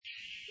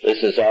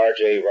This is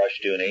R.J.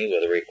 Rushdoony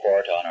with a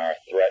report on our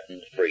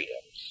threatened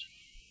freedoms.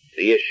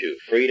 The issue,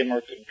 freedom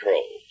or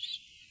controls.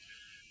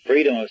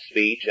 Freedom of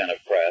speech and of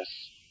press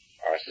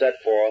are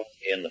set forth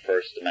in the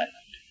First Amendment.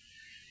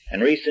 In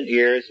recent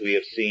years, we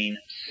have seen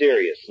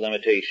serious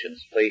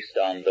limitations placed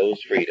on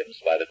those freedoms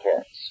by the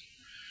courts.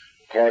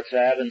 Courts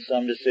have, in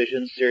some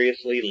decisions,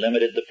 seriously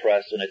limited the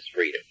press and its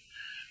freedom.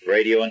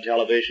 Radio and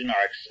television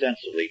are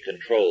extensively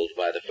controlled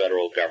by the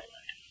federal government.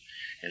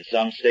 In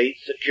some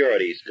states,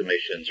 securities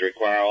commissions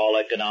require all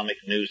economic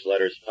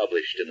newsletters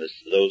published in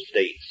those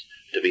states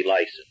to be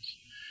licensed.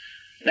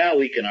 Now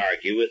we can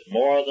argue with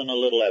more than a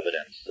little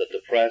evidence that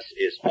the press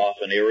is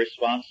often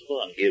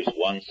irresponsible and gives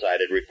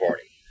one-sided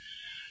reporting.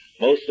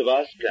 Most of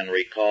us can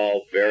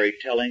recall very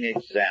telling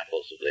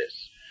examples of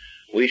this.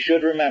 We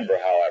should remember,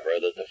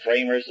 however, that the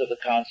framers of the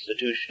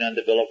Constitution and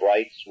the Bill of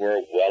Rights were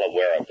well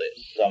aware of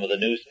this. Some of the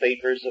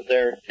newspapers of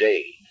their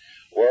day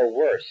were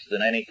worse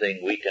than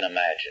anything we can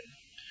imagine.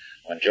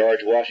 When George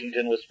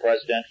Washington was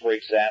president, for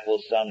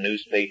example, some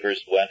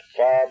newspapers went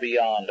far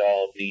beyond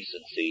all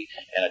decency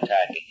in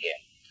attacking him.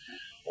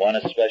 One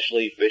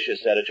especially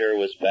vicious editor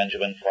was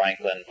Benjamin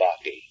Franklin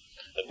Bakke,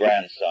 the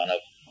grandson of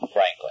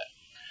Franklin.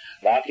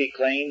 Bakke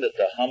claimed that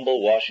the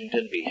humble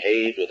Washington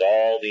behaved with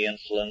all the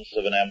insolence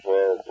of an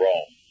emperor of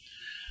Rome.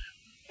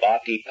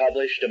 Bakke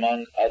published,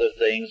 among other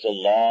things, a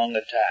long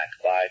attack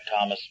by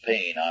Thomas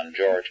Paine on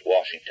George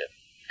Washington.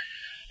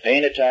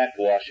 Paine attacked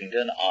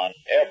Washington on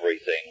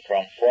everything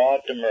from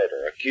fraud to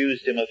murder,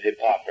 accused him of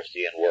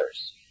hypocrisy and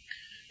worse.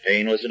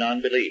 Paine was an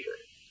unbeliever.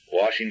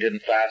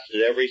 Washington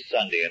fasted every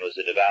Sunday and was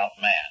a devout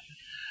man.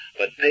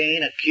 But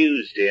Paine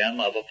accused him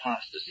of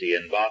apostasy,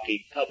 and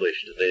Bakke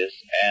published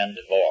this and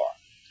more.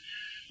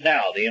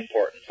 Now, the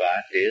important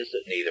fact is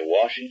that neither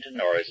Washington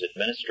nor his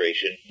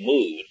administration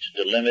moved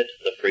to limit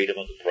the freedom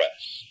of the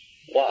press.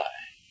 Why?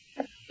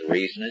 The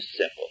reason is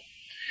simple.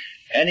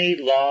 Any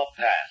law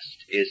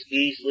passed is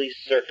easily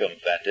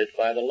circumvented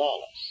by the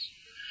lawless.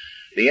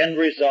 The end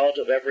result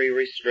of every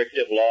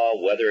restrictive law,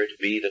 whether it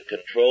be the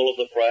control of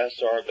the press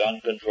or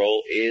gun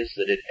control, is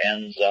that it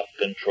ends up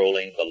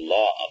controlling the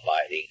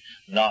law-abiding,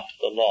 not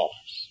the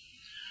lawless.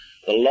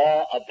 The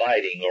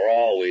law-abiding are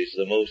always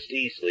the most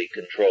easily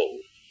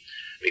controlled,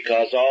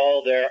 because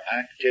all their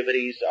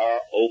activities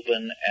are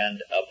open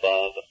and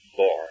above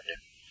board.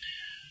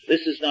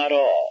 This is not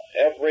all.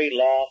 Every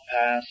law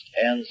passed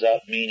ends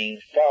up meaning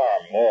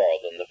far more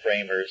than the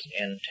framers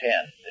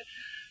intend,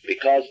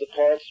 because the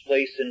courts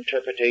place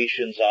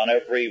interpretations on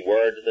every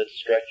word that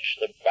stretch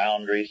the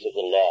boundaries of the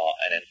law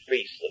and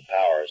increase the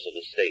powers of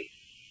the state.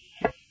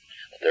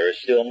 But there is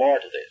still more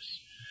to this.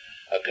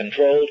 A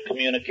controlled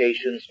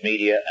communications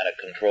media and a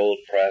controlled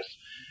press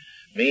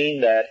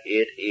mean that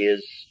it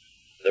is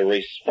the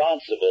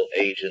responsible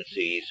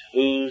agencies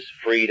whose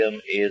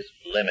freedom is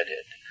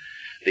limited.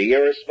 The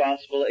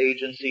irresponsible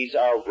agencies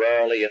are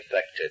rarely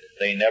affected.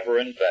 They never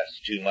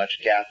invest too much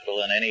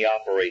capital in any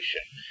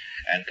operation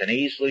and can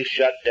easily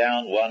shut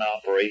down one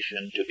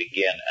operation to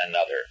begin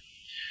another.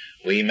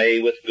 We may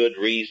with good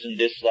reason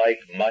dislike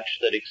much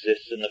that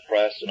exists in the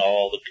press and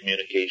all the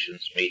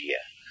communications media.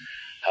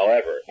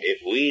 However,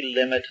 if we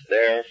limit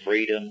their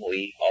freedom,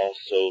 we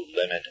also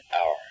limit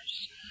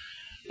ours.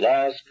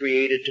 Laws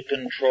created to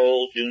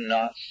control do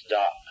not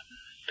stop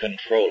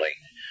controlling.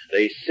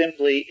 They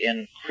simply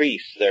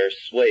increase their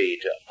sway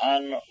to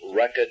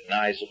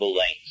unrecognizable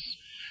lengths.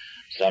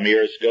 Some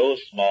years ago, a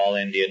small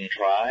Indian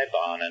tribe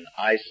on an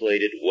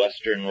isolated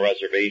western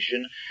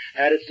reservation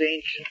had its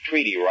ancient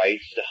treaty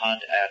rights to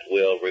hunt at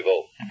will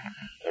revoked.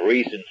 The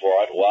reason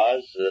for it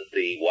was that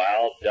the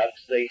wild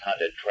ducks they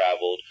hunted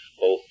traveled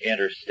both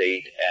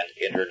interstate and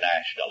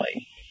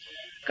internationally.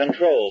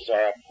 Controls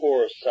are a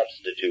poor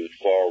substitute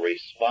for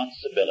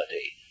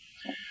responsibility.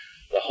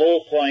 The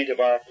whole point of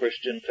our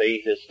Christian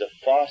faith is to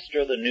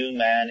foster the new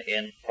man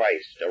in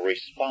Christ, a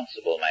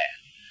responsible man.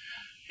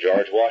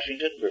 George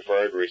Washington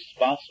preferred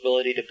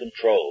responsibility to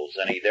controls,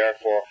 and he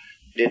therefore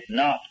did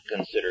not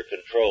consider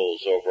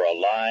controls over a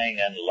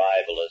lying and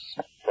libelous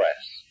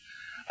press.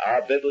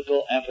 Our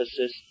biblical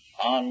emphasis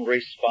on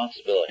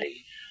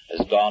responsibility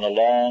has gone a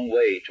long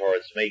way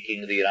towards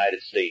making the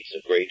United States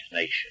a great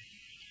nation.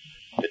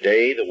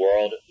 Today, the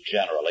world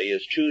generally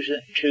is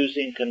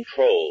choosing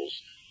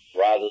controls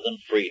rather than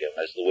freedom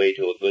as the way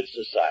to a good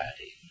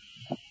society.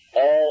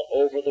 All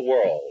over the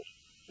world,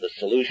 the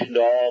solution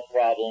to all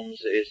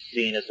problems is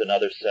seen as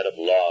another set of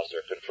laws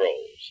or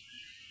controls.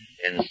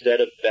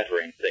 Instead of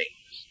bettering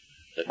things,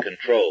 the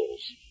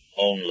controls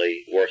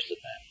only worsen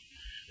them.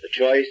 The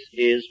choice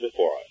is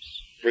before us.